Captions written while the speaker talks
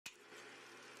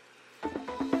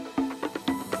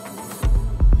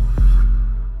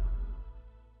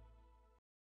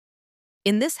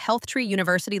In this HealthTree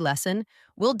University lesson,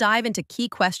 we'll dive into key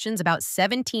questions about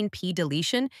 17p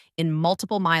deletion in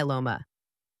multiple myeloma.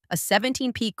 A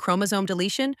 17p chromosome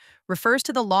deletion refers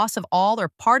to the loss of all or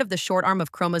part of the short arm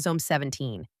of chromosome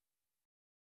 17.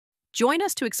 Join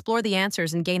us to explore the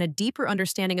answers and gain a deeper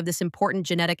understanding of this important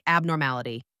genetic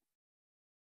abnormality.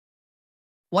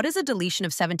 What is a deletion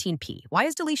of 17p? Why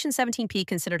is deletion 17p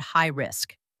considered high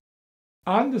risk?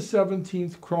 On the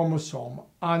 17th chromosome,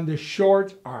 on the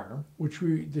short arm,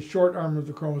 the short arm of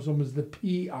the chromosome is the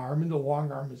P arm and the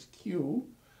long arm is Q,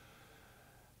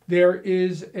 there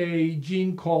is a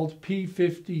gene called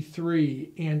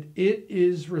P53, and it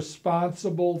is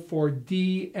responsible for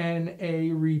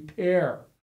DNA repair.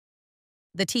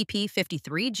 The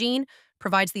TP53 gene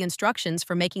provides the instructions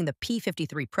for making the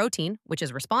P53 protein, which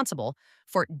is responsible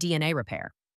for DNA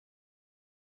repair.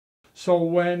 So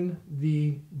when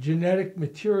the genetic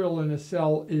material in a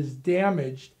cell is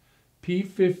damaged,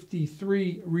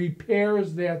 P53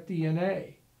 repairs that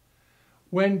DNA.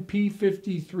 When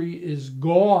P53 is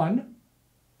gone,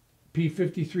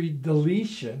 P53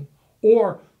 deletion,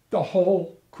 or the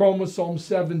whole chromosome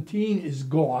 17 is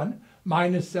gone,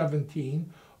 minus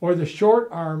 17, or the short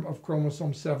arm of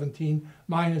chromosome 17,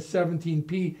 minus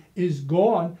 17p, is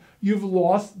gone, you've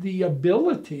lost the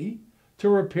ability to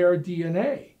repair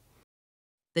DNA.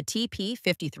 The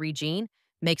TP53 gene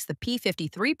makes the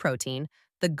P53 protein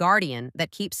the guardian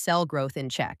that keeps cell growth in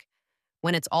check.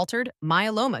 When it's altered,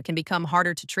 myeloma can become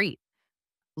harder to treat.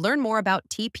 Learn more about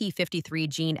TP53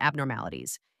 gene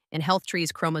abnormalities in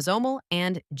HealthTree's chromosomal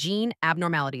and gene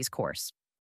abnormalities course.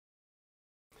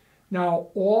 Now,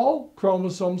 all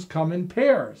chromosomes come in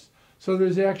pairs, so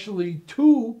there's actually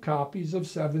 2 copies of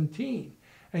 17,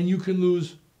 and you can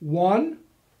lose one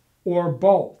or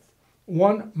both.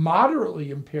 One moderately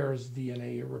impairs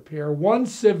DNA repair, one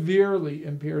severely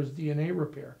impairs DNA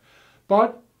repair.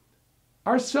 But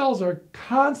our cells are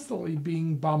constantly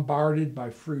being bombarded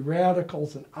by free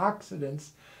radicals and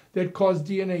oxidants that cause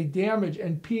DNA damage,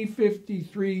 and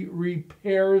P53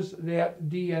 repairs that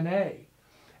DNA.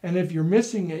 And if you're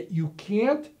missing it, you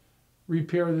can't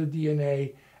repair the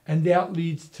DNA, and that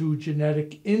leads to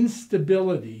genetic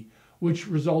instability, which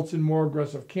results in more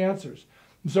aggressive cancers.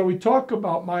 And so we talk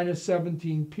about minus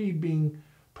 17p being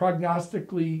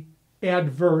prognostically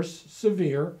adverse,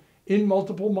 severe, in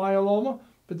multiple myeloma,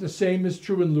 but the same is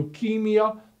true in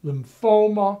leukemia,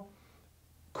 lymphoma,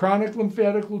 chronic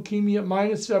lymphatic leukemia.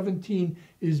 Minus 17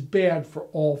 is bad for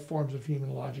all forms of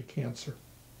hematologic cancer.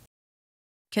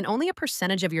 Can only a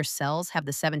percentage of your cells have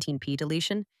the 17p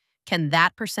deletion? Can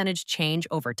that percentage change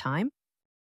over time?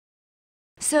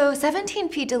 So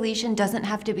 17p deletion doesn't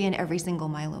have to be in every single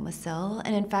myeloma cell,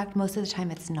 and in fact, most of the time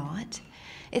it's not.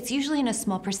 It's usually in a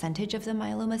small percentage of the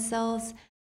myeloma cells.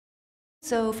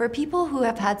 So for people who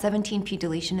have had 17p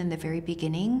deletion in the very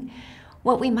beginning,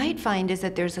 what we might find is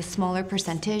that there's a smaller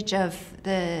percentage of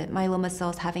the myeloma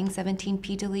cells having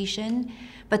 17p deletion,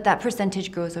 but that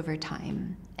percentage grows over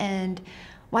time. And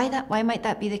why might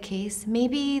that be the case?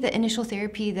 Maybe the initial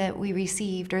therapy that we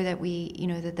received, or that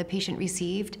the patient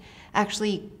received,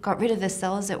 actually got rid of the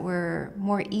cells that were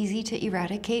more easy to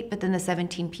eradicate, but then the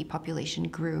 17p population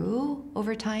grew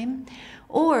over time.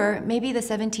 Or maybe the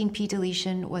 17p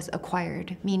deletion was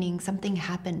acquired, meaning something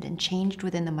happened and changed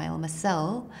within the myeloma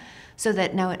cell, so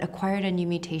that now it acquired a new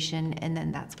mutation, and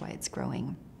then that's why it's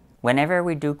growing. Whenever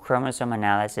we do chromosome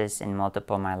analysis in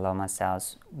multiple myeloma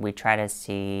cells, we try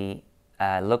to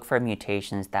look for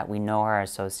mutations that we know are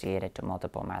associated to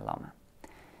multiple myeloma.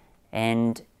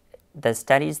 And the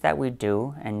studies that we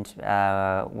do, and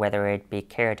whether it be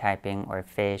karyotyping or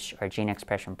FISH or gene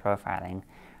expression profiling,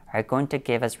 are going to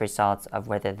give us results of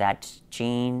whether that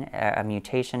gene, a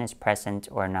mutation is present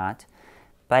or not.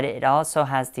 But it also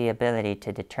has the ability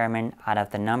to determine, out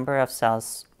of the number of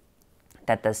cells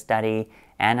that the study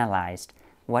analyzed,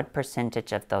 what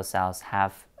percentage of those cells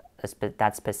have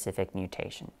that specific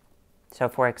mutation. So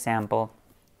for example,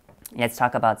 let's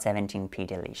talk about 17p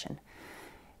deletion.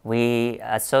 We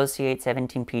associate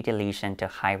 17p deletion to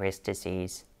high-risk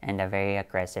disease and a very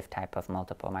aggressive type of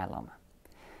multiple myeloma.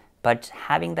 But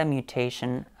having the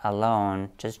mutation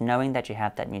alone, just knowing that you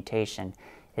have that mutation,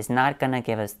 is not going to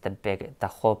give us the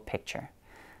whole picture.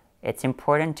 It's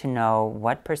important to know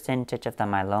what percentage of the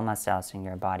myeloma cells in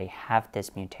your body have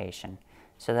this mutation,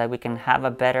 so that we can have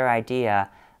a better idea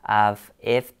of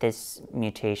if this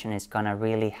mutation is going to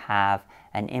really have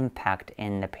an impact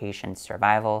in the patient's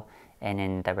survival and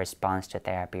in the response to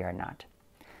therapy or not.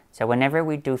 So whenever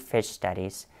we do FISH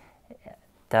studies,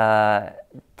 the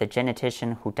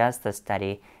genetician who does the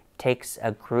study takes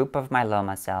a group of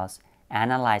myeloma cells,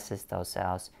 analyzes those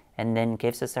cells, and then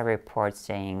gives us a report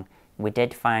saying, we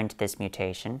did find this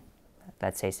mutation,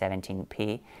 let's say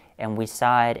 17p, and we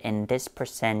saw it in this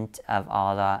percent of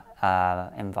all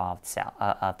the involved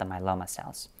of the myeloma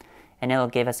cells. And it'll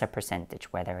give us a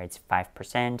percentage, whether it's 5%,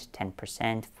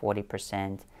 10%,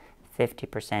 40%,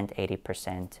 50%,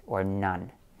 80%, or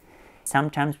none.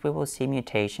 Sometimes we will see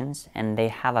mutations, and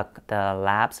the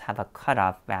labs have a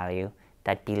cutoff value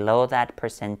that below that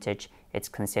percentage it's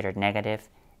considered negative,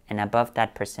 and above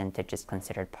that percentage is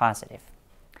considered positive.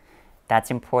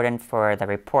 That's important for the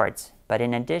reports, but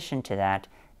in addition to that,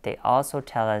 they also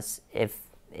tell us if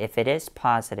it is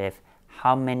positive,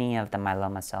 how many of the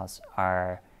myeloma cells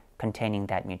are containing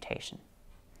that mutation.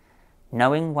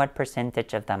 Knowing what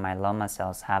percentage of the myeloma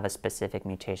cells have a specific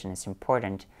mutation is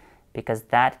important because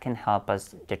that can help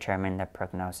us determine the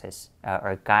prognosis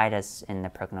or guide us in the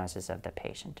prognosis of the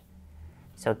patient.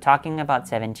 So talking about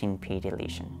 17p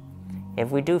deletion,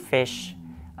 if we do FISH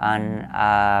on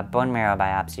a bone marrow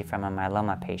biopsy from a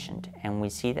myeloma patient and we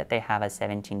see that they have a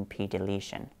 17p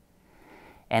deletion,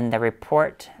 and the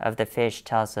report of the FISH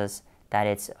tells us that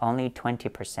it's only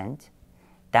 20%,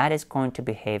 that is going to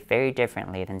behave very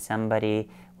differently than somebody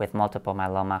with multiple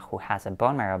myeloma who has a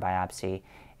bone marrow biopsy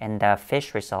and the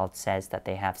FISH result says that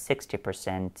they have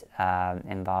 60%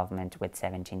 involvement with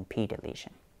 17p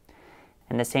deletion.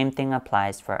 And the same thing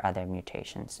applies for other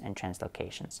mutations and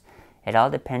translocations. It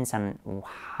all depends on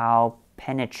how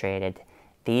penetrated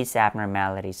these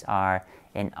abnormalities are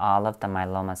in all of the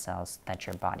myeloma cells that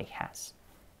your body has.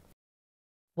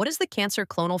 What is the cancer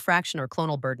clonal fraction or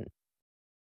clonal burden?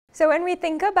 So when we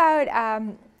think about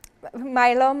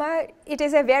myeloma, it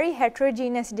is a very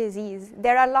heterogeneous disease.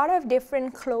 There are a lot of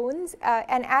different clones,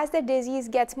 and as the disease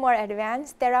gets more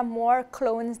advanced, there are more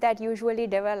clones that usually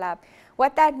develop.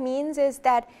 What that means is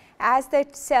that as the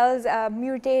cells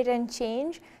mutate and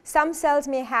change, some cells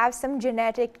may have some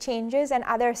genetic changes and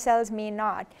other cells may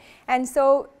not. And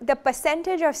so the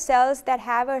percentage of cells that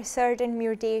have a certain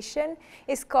mutation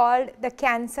is called the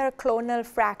cancer clonal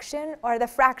fraction, or the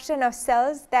fraction of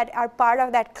cells that are part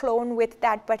of that clone with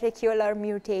that particular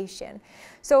mutation.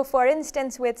 So for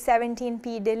instance, with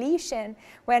 17p deletion,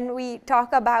 when we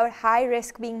talk about high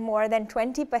risk being more than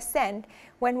 20%,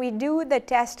 when we do the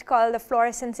test called the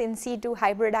fluorescence in situ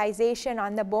hybridization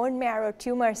on the bone marrow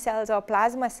tumor cells or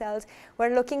plasma cells,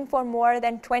 we're looking for more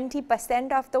than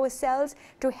 20% of those cells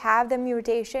to have the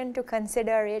mutation to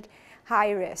consider it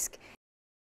high risk.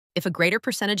 If a greater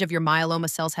percentage of your myeloma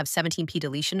cells have 17p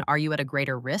deletion, are you at a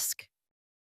greater risk?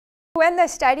 When the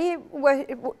study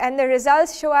and the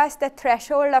results show us the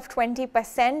threshold of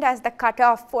 20% as the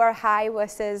cutoff for high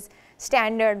versus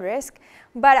standard risk.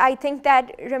 But I think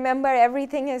that, remember,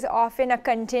 everything is often a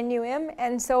continuum,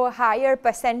 and so a higher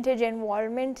percentage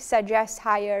involvement suggests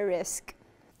higher risk.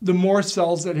 The more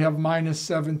cells that have minus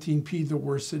 17p, the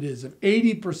worse it is. If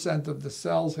 80% of the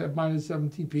cells have minus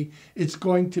 17p, it's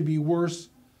going to be worse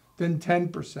than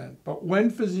 10%. But when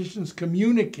physicians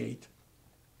communicate,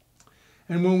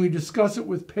 and when we discuss it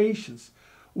with patients,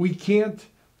 we can't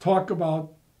talk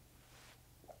about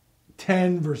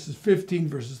 10 versus 15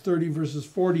 versus 30 versus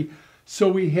 40. So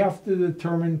we have to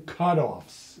determine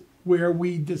cutoffs where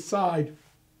we decide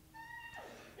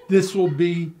this will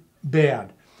be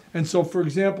bad. And so, for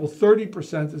example,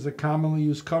 30% is a commonly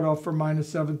used cutoff for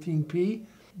minus 17p,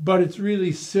 but it's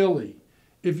really silly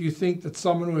if you think that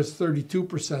someone who has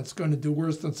 32% is going to do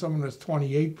worse than someone who has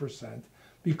 28%,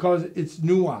 because it's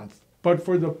nuanced. But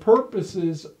for the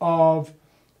purposes of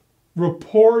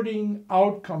reporting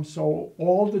outcomes, so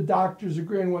all the doctors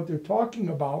agree on what they're talking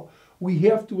about, we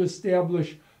have to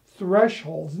establish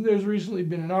thresholds. And there's recently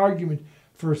been an argument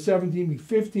for 17p,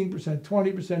 15%,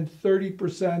 20%,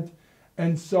 30%.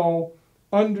 And so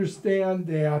understand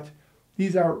that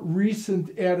these are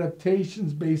recent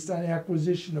adaptations based on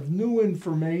acquisition of new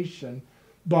information,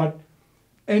 but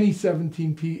any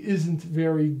 17p isn't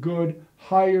very good.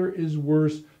 Higher is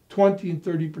worse. 20 and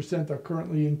 30% are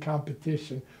currently in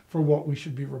competition for what we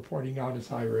should be reporting out as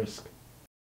high risk.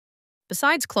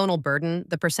 Besides clonal burden,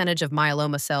 the percentage of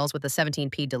myeloma cells with a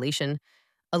 17p deletion,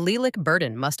 allelic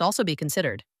burden must also be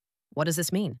considered. What does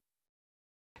this mean?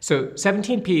 So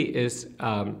 17p is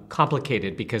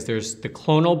complicated because there's the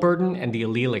clonal burden and the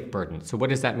allelic burden. So what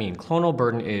does that mean? Clonal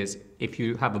burden is if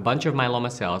you have a bunch of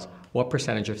myeloma cells, what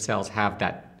percentage of cells have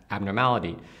that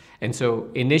abnormality? And so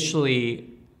initially,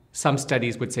 some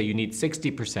studies would say you need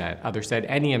 60%, others said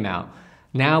any amount.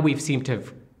 Now we've seemed to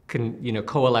have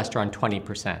coalesced around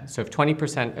 20%. So if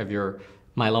 20% of your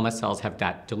myeloma cells have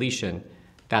that deletion,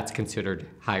 that's considered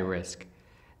high risk.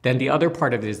 Then the other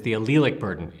part of it is the allelic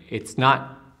burden. It's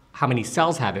not how many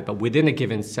cells have it, but within a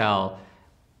given cell,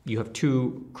 you have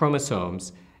 2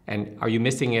 chromosomes, and are you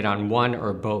missing it on one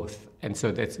or both? And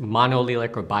so that's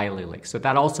monoallelic or biallelic. So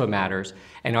that also matters.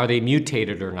 And are they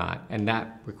mutated or not? And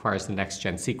that requires the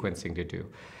next-gen sequencing to do.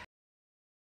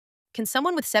 Can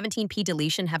someone with 17p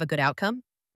deletion have a good outcome?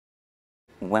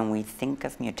 When we think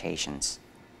of mutations,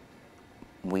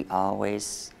 we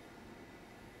always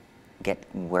get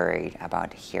worried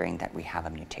about hearing that we have a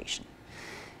mutation.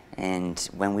 And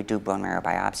when we do bone marrow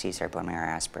biopsies or bone marrow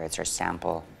aspirates or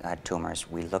sample tumors,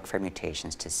 we look for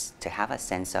mutations to have a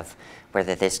sense of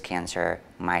whether this cancer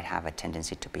might have a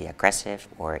tendency to be aggressive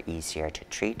or easier to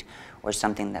treat or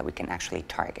something that we can actually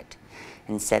target.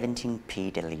 And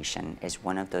 17p deletion is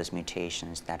one of those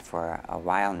mutations that for a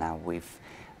while now we've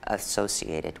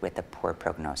associated with a poor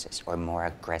prognosis or more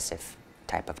aggressive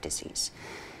type of disease.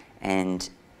 And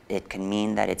it can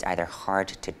mean that it's either hard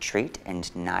to treat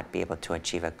and not be able to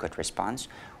achieve a good response,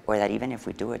 or that even if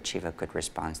we do achieve a good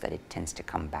response, that it tends to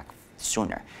come back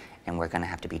sooner, and we're going to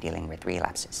have to be dealing with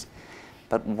relapses.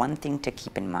 But one thing to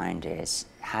keep in mind is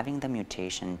having the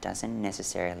mutation doesn't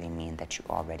necessarily mean that you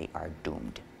already are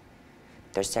doomed.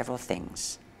 There's several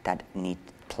things that need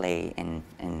to play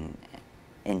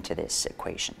into this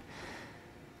equation.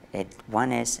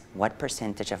 One is, what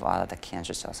percentage of all of the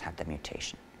cancer cells have the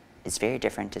mutation? It's very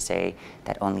different to say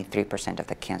that only 3% of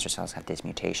the cancer cells have this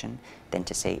mutation than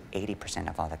to say 80%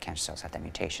 of all the cancer cells have the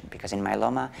mutation. Because in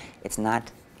myeloma, it's not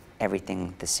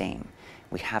everything the same.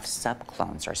 We have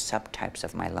subclones or subtypes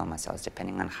of myeloma cells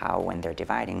depending on how, when they're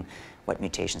dividing, what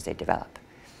mutations they develop.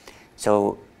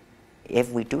 So if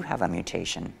we do have a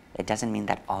mutation, it doesn't mean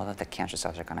that all of the cancer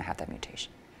cells are going to have that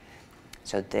mutation.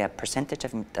 So the percentage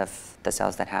of the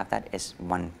cells that have that is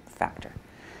one factor.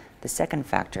 The second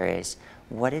factor is,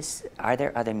 are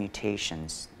there other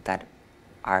mutations that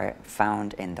are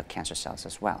found in the cancer cells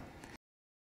as well?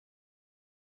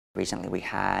 Recently we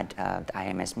had the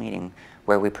IMS meeting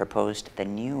where we proposed the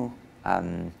new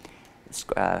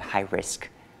high-risk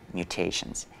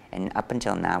mutations. And up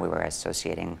until now we were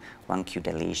associating 1q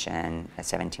deletion,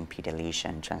 17p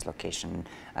deletion, translocation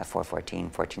 414,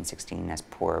 1416 as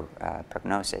poor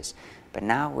prognosis. But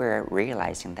now we're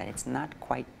realizing that it's not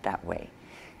quite that way.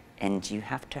 And you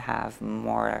have to have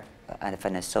more of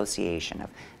an association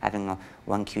of having a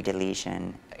 1q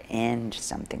deletion and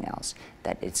something else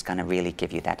that it's going to really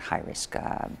give you that high risk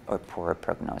or poor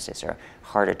prognosis or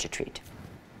harder to treat.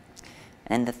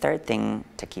 And the third thing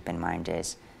to keep in mind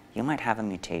is you might have a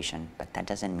mutation, but that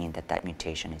doesn't mean that that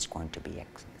mutation is going to be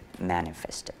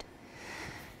manifested.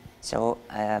 So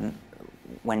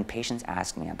when patients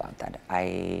ask me about that,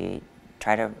 I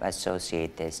try to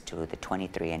associate this to the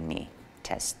 23andMe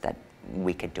test that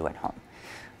we could do at home.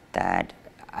 That,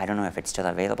 I don't know if it's still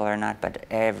available or not, but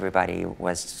everybody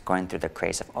was going through the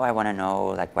craze of, oh, I want to know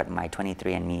like what my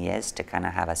 23andMe is to kind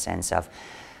of have a sense of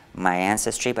my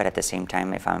ancestry, but at the same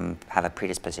time if I have a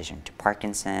predisposition to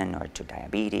Parkinson or to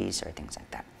diabetes or things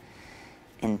like that.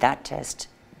 And that test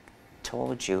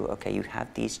told you, okay, you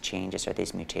have these changes or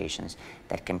these mutations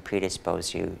that can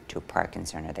predispose you to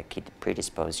Parkinson or that can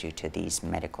predispose you to these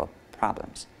medical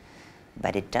problems.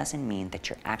 But it doesn't mean that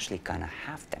you're actually going to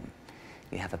have them.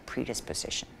 You have a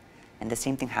predisposition. And the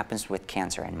same thing happens with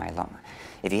cancer and myeloma.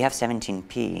 If you have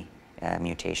 17p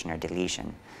mutation or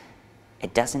deletion,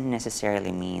 it doesn't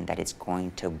necessarily mean that it's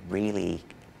going to really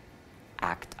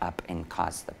act up and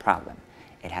cause the problem.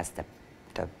 It has the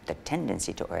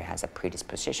tendency to, or it has a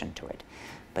predisposition to it.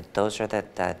 But those are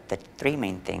the three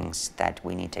main things that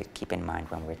we need to keep in mind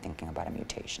when we're thinking about a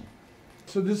mutation.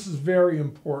 So this is very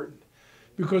important.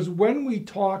 Because when we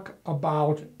talk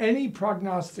about any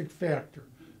prognostic factor,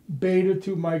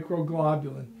 beta-2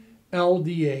 microglobulin,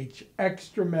 LDH,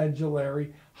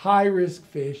 extramedullary, high-risk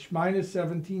fish, minus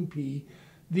 17p,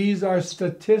 these are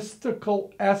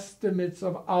statistical estimates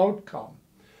of outcome.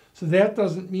 So that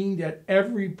doesn't mean that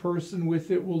every person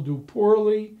with it will do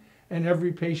poorly and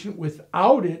every patient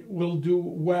without it will do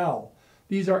well.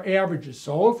 These are averages.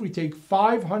 So if we take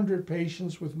 500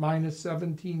 patients with minus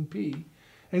 17p,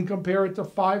 and compare it to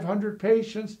 500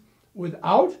 patients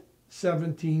without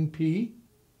 17p,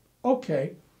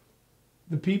 okay,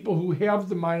 the people who have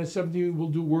the minus 17p will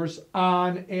do worse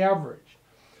on average.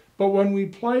 But when we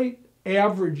play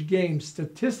average games,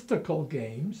 statistical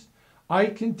games, I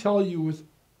can tell you with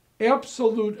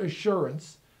absolute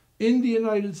assurance in the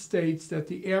United States that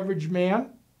the average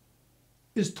man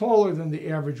is taller than the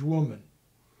average woman.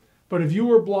 But if you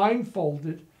were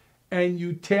blindfolded and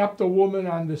you tapped a woman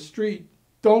on the street,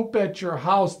 don't bet your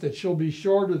house that she'll be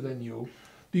shorter than you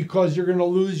because you're going to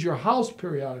lose your house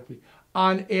periodically.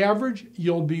 On average,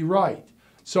 you'll be right.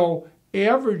 So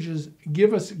averages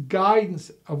give us guidance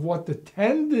of what the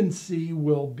tendency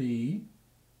will be,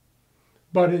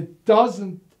 but it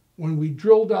doesn't when we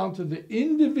drill down to the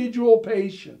individual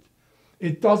patient,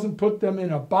 it doesn't put them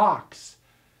in a box,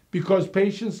 because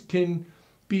patients can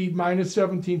be minus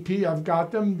 17p. I've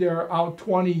got them. They're out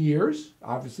 20 years.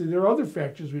 Obviously, there are other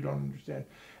factors we don't understand.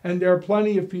 And there are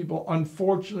plenty of people,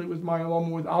 unfortunately, with myeloma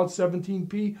without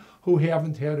 17p who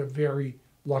haven't had a very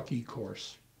lucky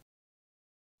course.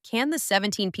 Can the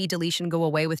 17p deletion go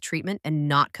away with treatment and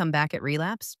not come back at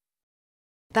relapse?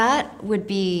 That would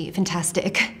be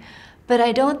fantastic, but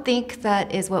I don't think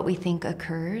that is what we think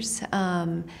occurs.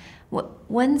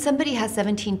 When somebody has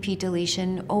 17p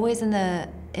deletion, always in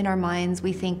our minds,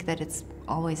 we think that it's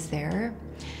always there.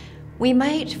 We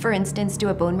might, for instance, do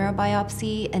a bone marrow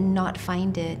biopsy and not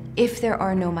find it if there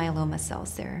are no myeloma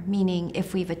cells there, meaning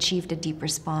if we've achieved a deep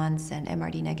response and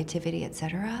MRD negativity,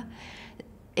 etc.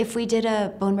 If we did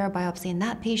a bone marrow biopsy in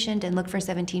that patient and look for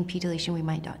 17p deletion, we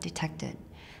might not detect it.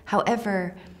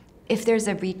 However, if there's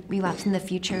a relapse in the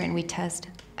future and we test,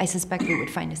 I suspect we would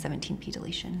find a 17p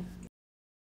deletion.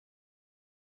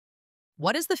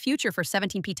 What is the future for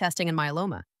 17p testing in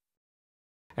myeloma?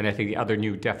 And I think the other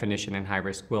new definition in high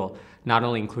risk will not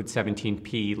only include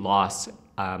 17p loss,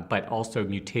 but also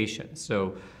mutations.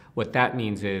 So what that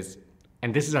means is,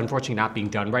 and this is unfortunately not being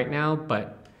done right now,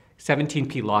 but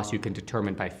 17p loss you can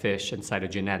determine by FISH and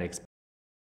cytogenetics.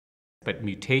 But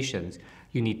mutations,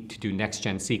 you need to do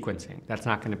next-gen sequencing. That's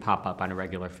not going to pop up on a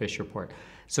regular FISH report.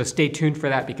 So stay tuned for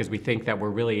that, because we think that we're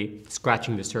really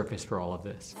scratching the surface for all of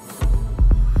this.